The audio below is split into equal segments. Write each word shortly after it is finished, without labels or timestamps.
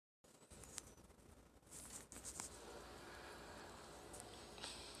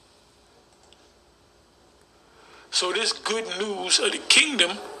So this good news of the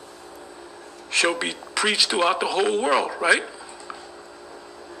kingdom shall be preached throughout the whole world, right?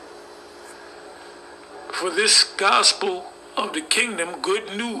 For this gospel of the kingdom,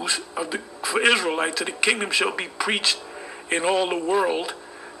 good news for Israelites, the kingdom shall be preached in all the world.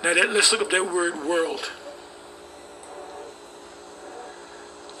 Now let's look up that word world.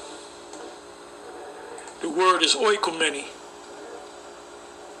 The word is oikomeni.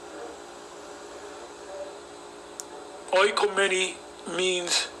 Oikomeni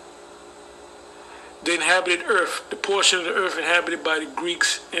means the inhabited earth, the portion of the earth inhabited by the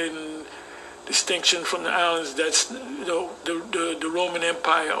Greeks in distinction from the islands. That's the Roman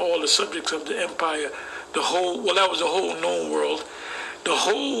Empire, all the subjects of the empire, the whole, well, that was the whole known world. The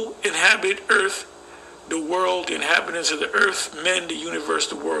whole inhabited earth, the world, the inhabitants of the earth, men, the universe,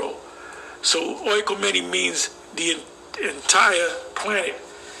 the world. So oikomeni means the entire planet.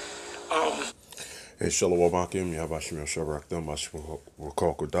 Hey, Shalom Akim, Yahabashim Yoshai, Rakdam,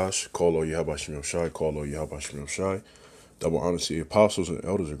 Rakal Kodash, Kolo Yahabashim Yoshai, Kolo Yahabashim Yoshai. Double honor to the apostles and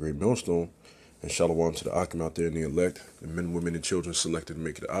elders of Great Millstone, and Shalom to the Akim out there and the elect, the men, women, and children selected to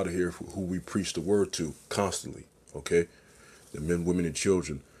make it out of here, who we preach the word to constantly, okay? The men, women, and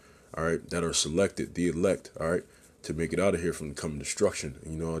children, all right, that are selected, the elect, all right, to make it out of here from the coming destruction.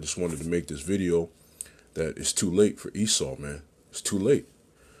 And, I just wanted to make this video that it's too late for Esau, man. It's too late.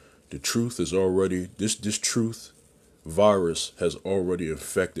 The truth is already, this truth virus has already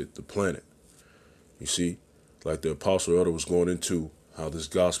infected the planet. You see, like the Apostle Elder was going into how this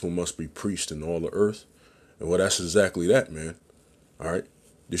gospel must be preached in all the earth. And well, that's exactly that, man. All right.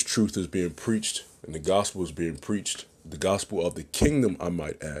 This truth is being preached and the gospel is being preached. The gospel of the kingdom, I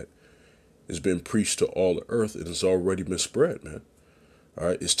might add, has been preached to all the earth. It has already been spread, man. All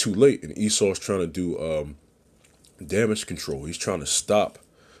right. It's too late. And Esau's trying to do damage control. He's trying to stop,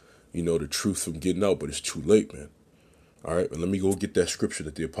 the truth from getting out, but it's too late, man. All right, but let me go get that scripture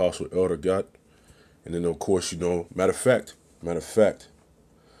that the Apostle Elder got. And then, of course, matter of fact,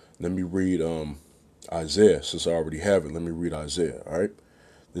 let me read Isaiah, since I already have it. Let me read Isaiah, all right?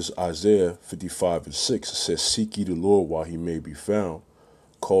 This is Isaiah 55:6. It says, seek ye the Lord while he may be found.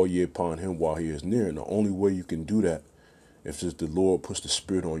 Call ye upon him while he is near. And the only way you can do that is if the Lord puts the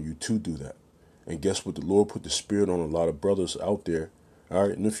Spirit on you to do that. And guess what? The Lord put the Spirit on a lot of brothers out there, all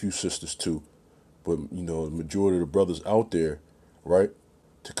right, and a few sisters too. But, the majority of the brothers out there, right,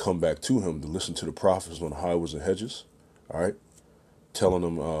 to come back to him, to listen to the prophets on the highways and hedges, all right, telling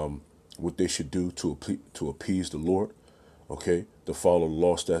them what they should do to appease the Lord, okay, to follow the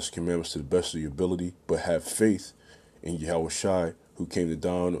law, statutes, commandments to the best of your ability, but have faith in Yahushua, who came to die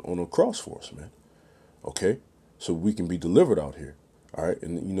on a cross for us, man, okay, so we can be delivered out here, all right,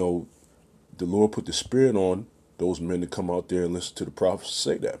 and, the Lord put the Spirit on those men to come out there and listen to the prophets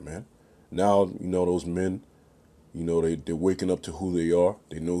say that, man. Now, those men, they're waking up to who they are.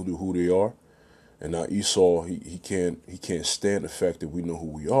 They know who they are. And now Esau, he can't stand the fact that we know who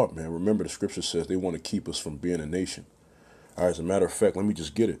we are, man. Remember, the scripture says they want to keep us from being a nation. All right, as a matter of fact, let me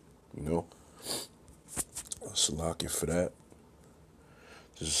just get it, Salaki for that.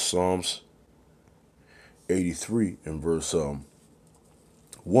 This is Psalms 83 and verse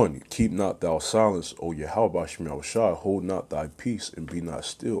 1. Keep not thou silence, O Yahweh Bashim Yahushai. Hold not thy peace and be not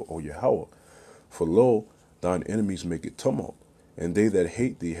still, O Yahweh. For lo, thine enemies make it tumult, and they that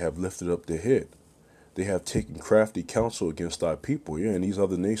hate thee have lifted up their head. They have taken crafty counsel against thy people. Yeah, and these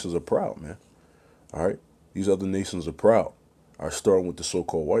other nations are proud, man. All right? These other nations are proud. All right, starting with the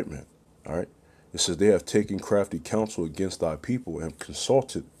so-called white man. All right? It says, they have taken crafty counsel against thy people and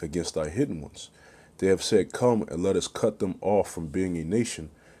consulted against thy hidden ones. They have said, come and let us cut them off from being a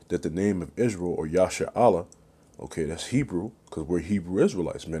nation, that the name of Israel, or Yasha Allah, okay, that's Hebrew, because we're Hebrew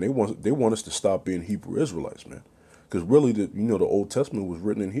Israelites, man. They want us to stop being Hebrew Israelites, man. Because really, the Old Testament was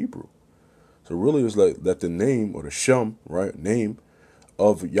written in Hebrew. So really, it's like that the name, or the Shem, right, name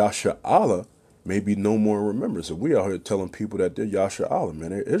of Yasha Allah may be no more in remembrance. And we out here telling people that they're Yasha Allah,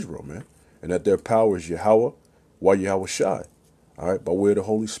 man. They're Israel, man. And that their power is Yahweh, why Yahweh Shai, all right, by way of the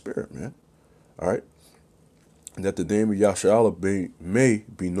Holy Spirit, man. All right. And that the name of Yasha Allah may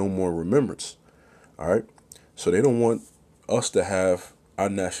be no more remembrance. All right. So they don't want us to have our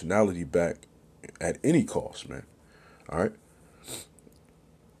nationality back at any cost, man. All right.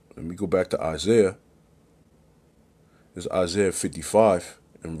 Let me go back to Isaiah. It's Isaiah 55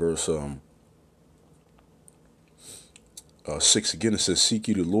 and verse 6 again. It says, seek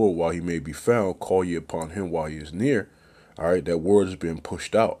ye the Lord while he may be found. Call ye upon him while he is near. All right. That word is being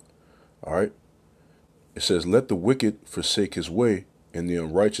pushed out. All right. It says, let the wicked forsake his way, and the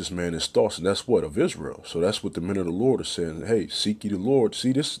unrighteous man his thoughts. And that's what? Of Israel. So that's what the men of the Lord are saying. Hey, seek ye the Lord.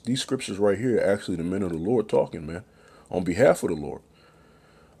 See, these scriptures right here are actually the men of the Lord talking, man. on behalf of the Lord.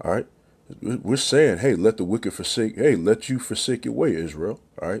 All right. We're saying, hey, let the wicked forsake, hey, let you forsake your way, Israel.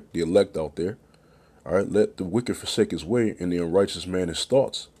 All right. The elect out there. All right. Let the wicked forsake his way and the unrighteous man his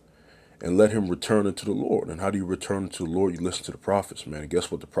thoughts, and let him return unto the Lord. And how do you return to the Lord? You listen to the prophets, man. And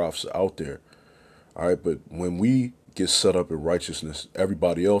guess what? The prophets are out there. All right. But when we get set up in righteousness,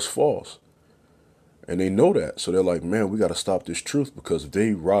 everybody else falls. And they know that. So they're like, man, we got to stop this truth, because if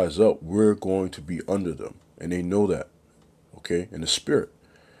they rise up, we're going to be under them. And they know that. Okay. In the spirit.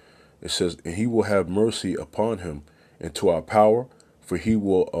 It says, and he will have mercy upon him and to our power, for he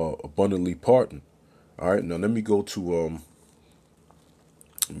will abundantly pardon. All right. Now let me go to,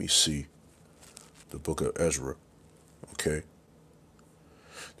 let me see the book of Ezra. Okay.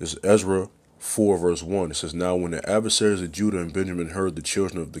 This is Ezra 4 verse 1. It says, now when the adversaries of Judah and Benjamin heard the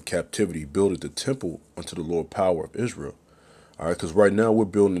children of the captivity builded the temple unto the Lord power of Israel. All right. Because right now we're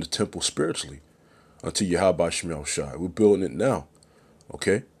building the temple spiritually unto Yahweh Shemel Shai. We're building it now.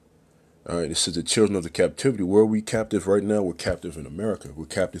 Okay. All right, it says the children of the captivity. Where are we captive right now? We're captive in America. We're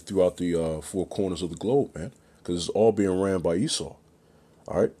captive throughout the four corners of the globe, man, because it's all being ran by Esau.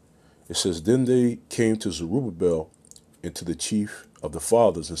 All right. It says, then they came to Zerubbabel and to the chief of the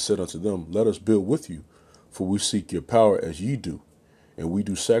fathers and said unto them, let us build with you, for we seek your power as ye do. And we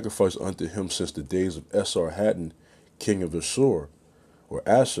do sacrifice unto him since the days of Esarhaddon, king of Assur, or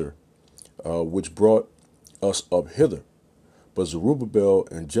Assur, which brought us up hither. But Zerubbabel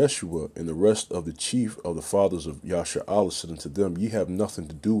and Jeshua and the rest of the chief of the fathers of Yasha'Allah said unto them, ye have nothing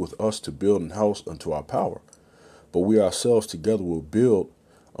to do with us to build an house unto our power, but we ourselves together will build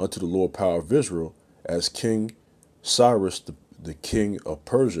unto the Lord power of Israel, as King Cyrus, the king of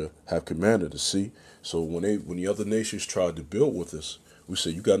Persia, have commanded us. See, so when the other nations tried to build with us, we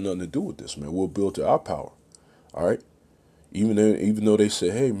said, you got nothing to do with this, man. We'll build to our power. All right. Even though they say,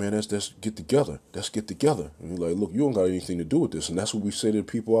 hey, man, let's get together. Let's get together. And you're like, look, you don't got anything to do with this. And that's what we say to the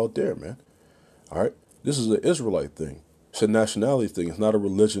people out there, man. All right. This is an Israelite thing. It's a nationality thing. It's not a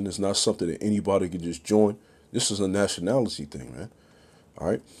religion. It's not something that anybody can just join. This is a nationality thing, man. All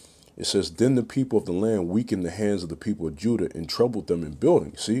right. It says, then the people of the land weakened the hands of the people of Judah and troubled them in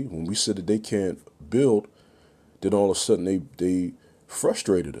building. See, when we said that they can't build, then all of a sudden they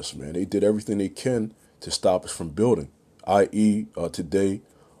frustrated us, man. They did everything they can to stop us from building. I.e., today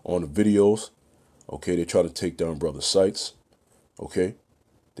on the videos, okay, they try to take down brother sites, okay,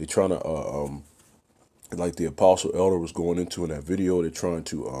 they trying to, like the Apostle Elder was going into in that video, they're trying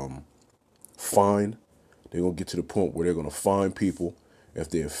to fine, they're going to get to the point where they're going to fine people if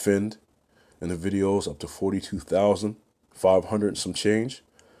they offend in the videos up to 42,500 and some change.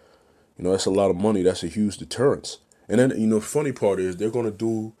 You know, that's a lot of money. That's a huge deterrence. And then, you know, the funny part is they're going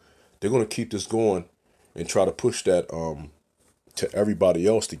to keep this going and try to push that to everybody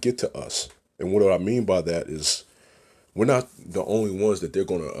else to get to us. And what I mean by that is we're not the only ones that they're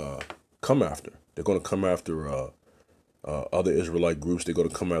going to come after. They're going to come after other Israelite groups. They're going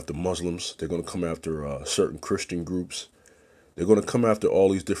to come after Muslims. They're going to come after certain Christian groups. They're going to come after all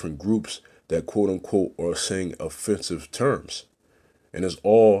these different groups that, quote unquote, are saying offensive terms. And it's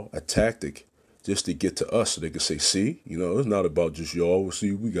all a tactic just to get to us so they can say, see, you know, it's not about just y'all.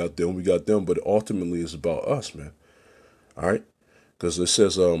 See, we got them, but ultimately it's about us, man. All right. Because it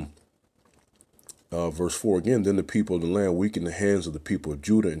says, verse 4 again, then the people of the land weakened the hands of the people of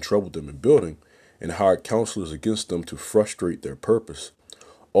Judah and troubled them in building and hired counselors against them to frustrate their purpose.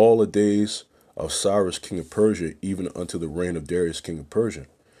 All the days of Cyrus, king of Persia, even unto the reign of Darius, king of Persia.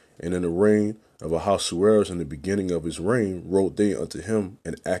 And in the reign of Ahasuerus, in the beginning of his reign, wrote they unto him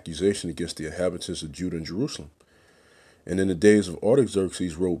an accusation against the inhabitants of Judah and Jerusalem. And in the days of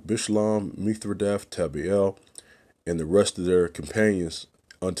Artaxerxes wrote Bishlam, Mithridath, Tabeel, and the rest of their companions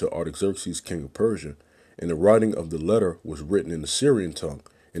unto Artaxerxes, king of Persia. And the writing of the letter was written in the Syrian tongue,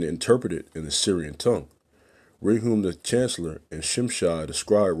 and interpreted in the Syrian tongue. Rehum the chancellor and Shimshai the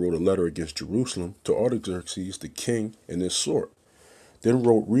scribe wrote a letter against Jerusalem to Artaxerxes the king in this sort. Then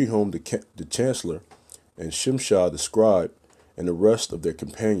wrote Rehum the chancellor and Shimshai the scribe and the rest of their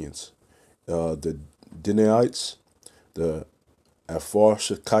companions, the Dinaites, the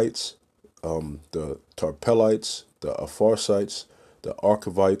Apharshakites, the Tarpelites, the Apharsites, the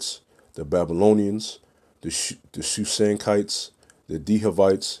Archavites, the Babylonians, the Shushankites, the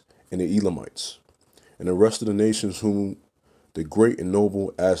Dehavites, and the Elamites, and the rest of the nations whom the great and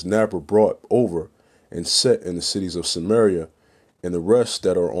noble Asnapper brought over and set in the cities of Samaria, and the rest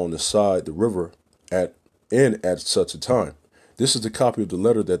that are on the side the river at such a time. This is the copy of the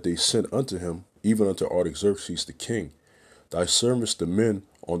letter that they sent unto him, even unto Artaxerxes the king. Thy servants the men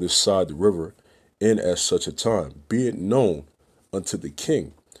on this side the river, in at such a time, be it known unto the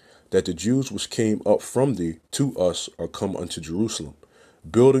king, that the Jews which came up from thee to us are come unto Jerusalem,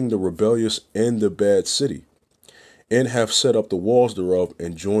 building the rebellious and the bad city, and have set up the walls thereof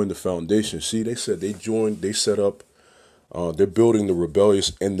and joined the foundation. See, they said they set up, they're building the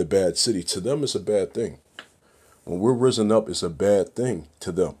rebellious and the bad city. To them, it's a bad thing. When we're risen up, it's a bad thing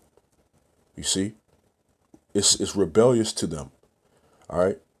to them. You see, it's rebellious to them. All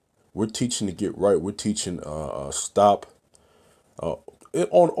right, we're teaching to get right. We're teaching stop.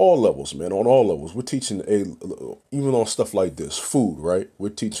 On all levels, man. On all levels, we're teaching even on stuff like this, food. Right, we're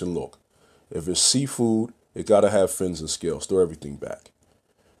teaching. Look, if it's seafood, it gotta have fins and scales. Throw everything back.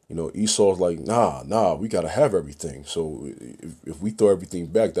 You know, Esau's like, nah, we gotta have everything. So if we throw everything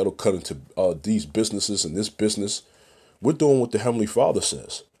back, that'll cut into these businesses and this business. We're doing what the Heavenly Father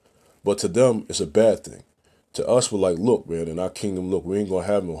says. But to them, it's a bad thing. To us, we're like, look, man, in our kingdom, look, we ain't gonna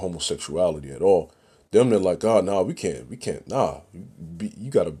have no homosexuality at all. Them, they're like, oh, nah, we can't, nah. You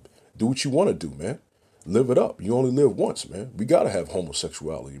gotta do what you want to do, man. Live it up. You only live once, man. We gotta have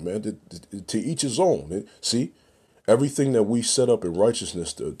homosexuality, man. To each his own. See, everything that we set up in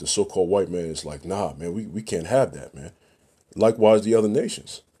righteousness, the so-called white man is like, nah, man, we can't have that, man. Likewise, the other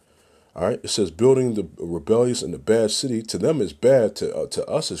nations. All right, it says building the rebellious and the bad city. To them is bad. To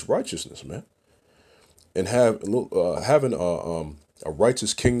us is righteousness, man. And having a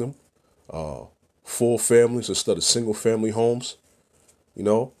righteous kingdom, full families instead of single family homes. You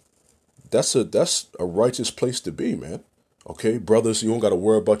know, that's a righteous place to be, man. Okay, brothers, you don't got to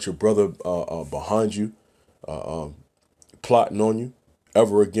worry about your brother behind you, plotting on you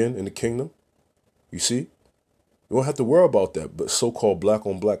ever again in the kingdom. You see. You don't have to worry about that. But so-called black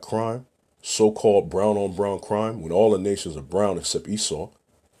on black crime, so-called brown on brown crime, when all the nations are brown except Esau,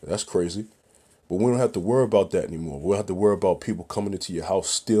 that's crazy. But we don't have to worry about that anymore. We don't have to worry about people coming into your house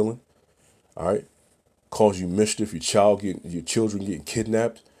stealing, all right, cause you mischief, your children getting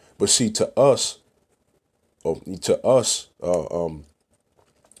kidnapped. But see, to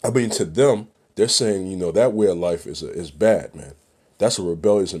them, they're saying, you know, that way of life is bad, man. That's a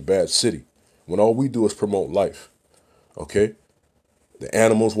rebellious and bad city. When all we do is promote life. Okay, the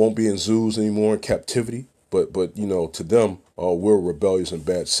animals won't be in zoos anymore in captivity, but you know, to them, we're a rebellious and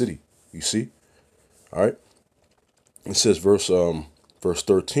bad city. You see, all right. It says verse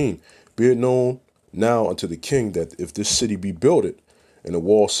 13, be it known now unto the king that if this city be builded and the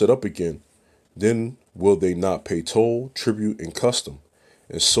wall set up again, then will they not pay toll, tribute, and custom,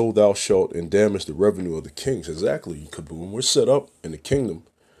 and so thou shalt endamage the revenue of the kings. Exactly, because when we're set up in the kingdom,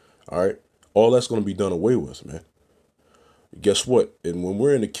 all right, all that's going to be done away with, man. Guess what? And when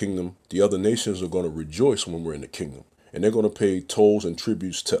we're in the kingdom, the other nations are going to rejoice when we're in the kingdom. And they're going to pay tolls and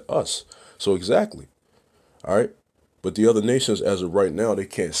tributes to us. So exactly. All right. But the other nations, as of right now, they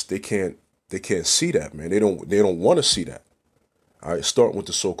can't see that, man. They don't want to see that. All right. Starting with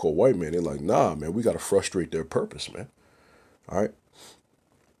the so-called white man. They're like, nah, man, we got to frustrate their purpose, man. All right.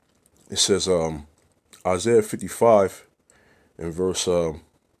 It says, Isaiah 55 and verse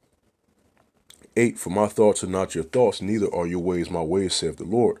 8, for my thoughts are not your thoughts, neither are your ways my ways, saith the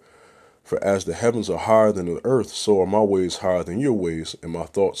Lord. For as the heavens are higher than the earth, so are my ways higher than your ways, and my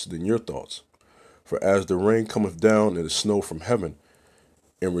thoughts than your thoughts. For as the rain cometh down and the snow from heaven,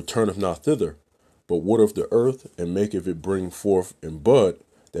 and returneth not thither, but watereth the earth, and maketh it bring forth and bud,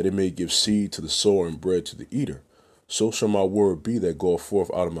 that it may give seed to the sower and bread to the eater, so shall my word be that goeth forth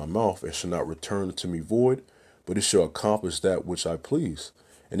out of my mouth, and shall not return unto me void, but it shall accomplish that which I please.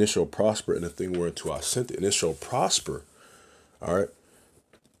 And it shall prosper in the thing whereunto I sent it. And it shall prosper, all right,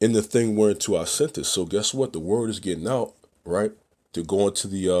 in the thing whereunto I sent it. So guess what? The word is getting out, right, to go into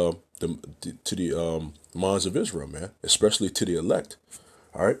the minds of Israel, man, especially to the elect,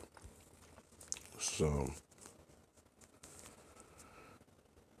 all right. So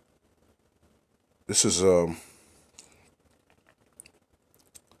this is no,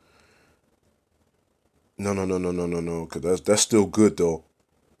 because that's still good though.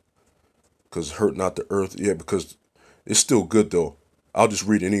 Because hurt not the earth. Yeah, because it's still good, though. I'll just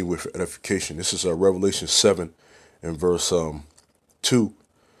read it anyway for edification. This is Revelation 7 and verse 2.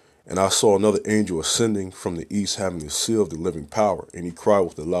 And I saw another angel ascending from the east, having the seal of the living power. And he cried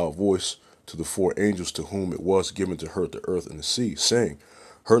with a loud voice to the four angels to whom it was given to hurt the earth and the sea, saying,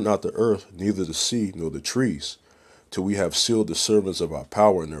 hurt not the earth, neither the sea, nor the trees, till we have sealed the servants of our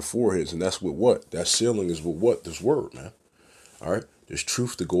power in their foreheads. And that's with what? That sealing is with what? This word, man. All right. There's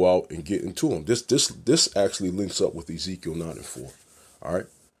truth to go out and get into them. This actually links up with Ezekiel 9 and 4. All right.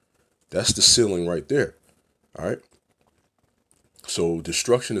 That's the sealing right there. All right. So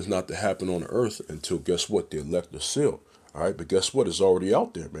destruction is not to happen on the earth until, guess what? The elect are sealed. All right. But guess what? It's already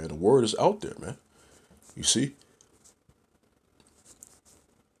out there, man. The word is out there, man. You see?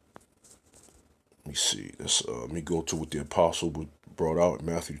 Let me see. Let me go to what the apostle brought out in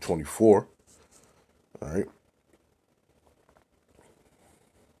Matthew 24. All right.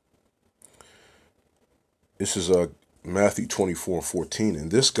 This is Matthew 24:14. And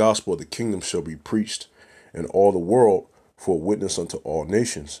this gospel of the kingdom shall be preached in all the world for a witness unto all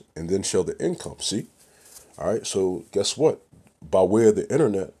nations, and then shall the end come. See? All right. So guess what? By way of the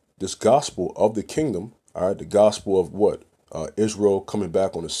internet, this gospel of the kingdom, all right, the gospel of what? Israel coming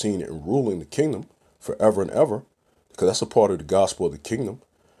back on the scene and ruling the kingdom forever and ever, because that's a part of the gospel of the kingdom.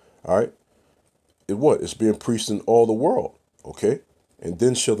 All right. It's being preached in all the world. Okay. And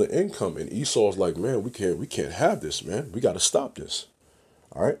then shall the end come. And Esau's like, man, we can't have this, man. We got to stop this.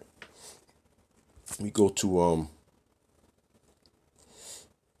 All right. Let me go to let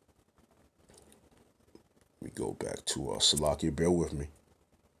me go back to Salakia. Bear with me.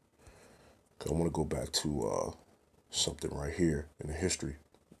 I want to go back to something right here in the history.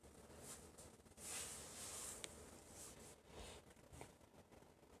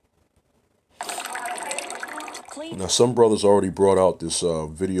 Now, some brothers already brought out this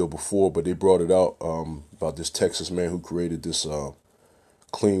video before, but they brought it out about this Texas man who created this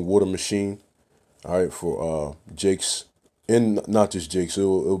clean water machine. All right, for Jake's, and not just Jake's,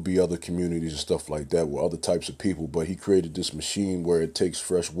 it'll be other communities and stuff like that with other types of people. But he created this machine where it takes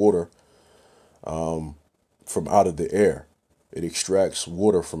fresh water from out of the air. It extracts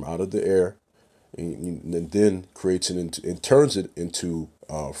water from out of the air and then creates it into and turns it into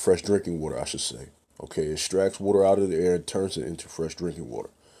fresh drinking water, I should say. Okay, it extracts water out of the air and turns it into fresh drinking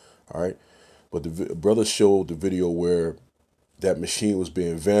water. All right, but the brother showed the video where that machine was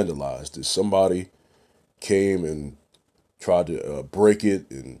being vandalized. That somebody came and tried to break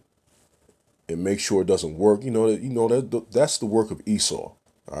it and make sure it doesn't work. That's the work of Esau.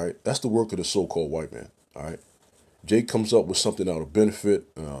 All right, that's the work of the so-called white man. All right, Jake comes up with something that'll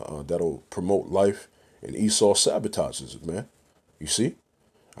benefit, that'll promote life, and Esau sabotages it, man. You see?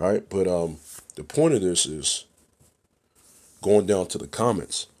 All right, but the point of this is going down to the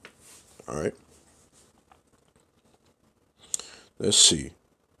comments. All right, let's see,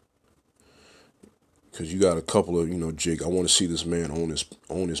 because you got a couple of Jake. I want to see this man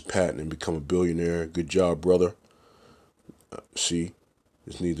own his patent and become a billionaire. Good job, brother. See,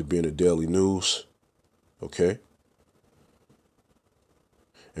 this needs to be in the daily news. Okay.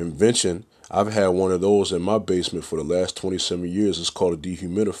 Invention. I've had one of those in my basement for the last 27 years. It's called a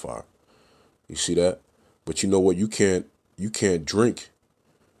dehumidifier. You see that? But you know what? You can't drink.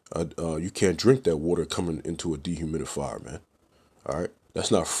 You can't drink that water coming into a dehumidifier, man. All right, that's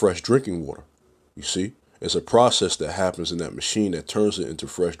not fresh drinking water. You see, it's a process that happens in that machine that turns it into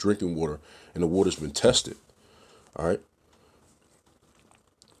fresh drinking water, and the water's been tested. All right.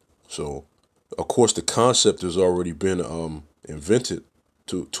 So, of course, the concept has already been invented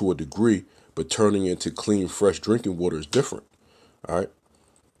to a degree, but turning it into clean, fresh drinking water is different. All right.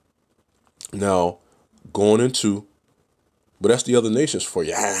 Now, going into, but that's the other nations for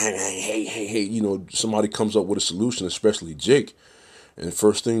you. Hey, somebody comes up with a solution, especially Jake, and the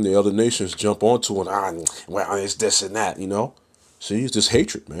first thing the other nations jump onto well, it's this and that. See, it's just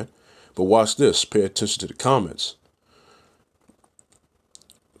hatred, man. But watch this. Pay attention to the comments.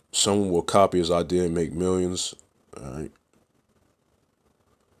 Someone will copy his idea and make millions. All right.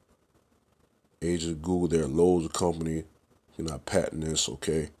 Age of Google, there are loads of company. You're not patent this,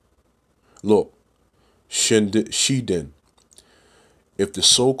 okay? Look, Shiden. If the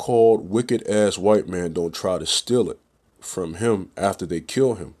so-called wicked-ass white man don't try to steal it from him after they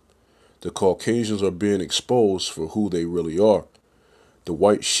kill him, the Caucasians are being exposed for who they really are. The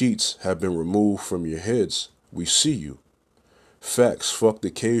white sheets have been removed from your heads. We see you. Facts, fuck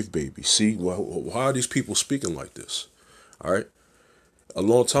the cave baby. See, why are these people speaking like this? All right. A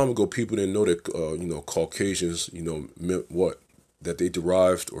long time ago, people didn't know that, Caucasians, meant what? That they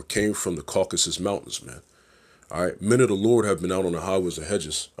derived or came from the Caucasus Mountains, man. All right. Men of the Lord have been out on the highways and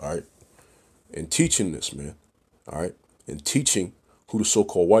hedges, all right, and teaching this, man. All right. And teaching who the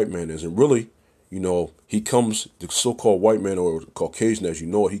so-called white man is. And really, the so-called white man or Caucasian, as you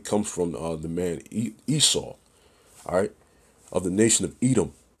know it, he comes from the man Esau, all right, of the nation of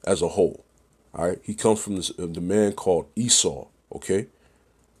Edom as a whole. All right. He comes from the man called Esau, okay?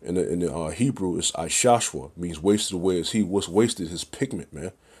 In the Hebrew, it's Ishashua, means wasted away as he was wasted his pigment,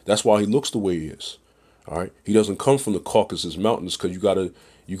 man. That's why he looks the way he is. All right, he doesn't come from the Caucasus Mountains because you gotta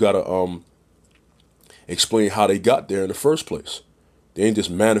explain how they got there in the first place. They ain't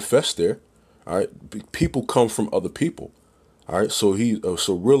just manifest there. All right, people come from other people. All right, so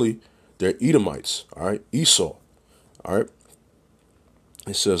really they're Edomites. All right, Esau. All right,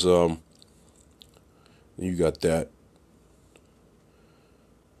 it says you got that.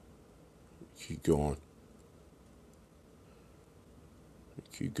 Keep going.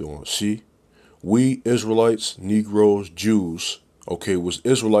 Keep going. See? We Israelites, Negroes, Jews, okay, was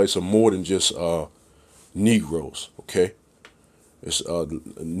Israelites are more than just Negroes, okay? It's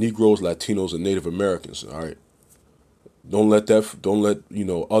Negroes, Latinos, and Native Americans, all right? Don't let,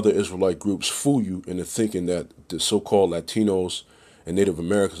 other Israelite groups fool you into thinking that the so-called Latinos and Native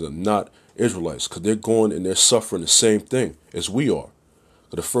Americans are not Israelites, because they're going and they're suffering the same thing as we are.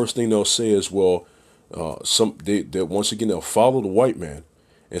 But the first thing they'll say is, well, they once again they'll follow the white man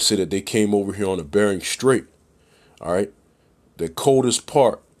and say that they came over here on the Bering Strait. All right, the coldest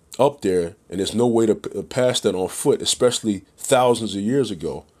part up there, and there's no way to pass that on foot, especially thousands of years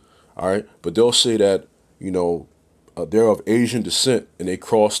ago. All right, but they'll say that they're of Asian descent and they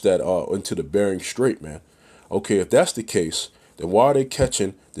crossed that into the Bering Strait, man. Okay, if that's the case, then why are they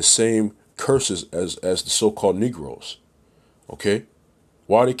catching the same curses as the so-called Negroes? Okay,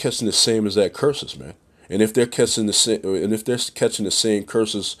 why are they catching the same exact curses, man? And if they're catching the same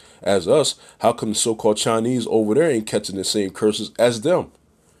curses as us, how come the so-called Chinese over there ain't catching the same curses as them?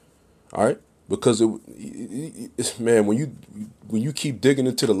 All right, because man, when you keep digging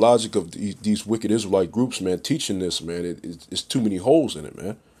into the logic of these wicked Israelite groups, man, teaching this, man, it's too many holes in it,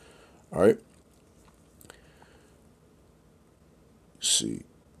 man. All right, see,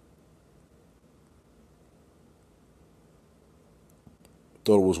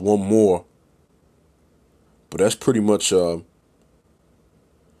 thought it was one more, but that's pretty much the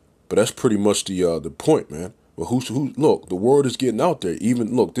point, man. But who? Look, the word is getting out there.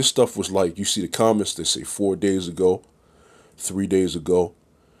 Even look, this stuff was like you see the comments. They say 4 days ago, 3 days ago,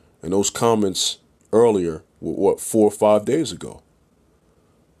 and those comments earlier were what 4 or 5 days ago.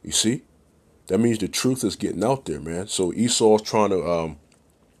 You see, that means the truth is getting out there, man. So Esau's trying to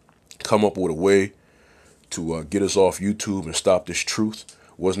come up with a way to get us off YouTube and stop this truth.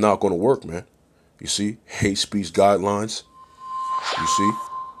 Well, it's not going to work, man. You see, hate speech guidelines. You see,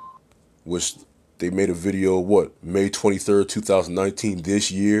 which they made a video, what, May 23rd, 2019, this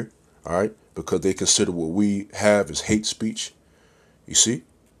year, all right, because they consider what we have as hate speech. You see,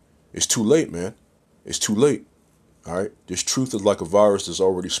 it's too late, man. It's too late, all right? This truth is like a virus that's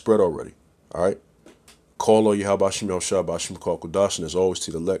already spread already, all right? Call all Yahweh Shem Yahshua Bashim Kal Kodash, and as always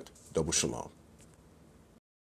to the elect, double shalom.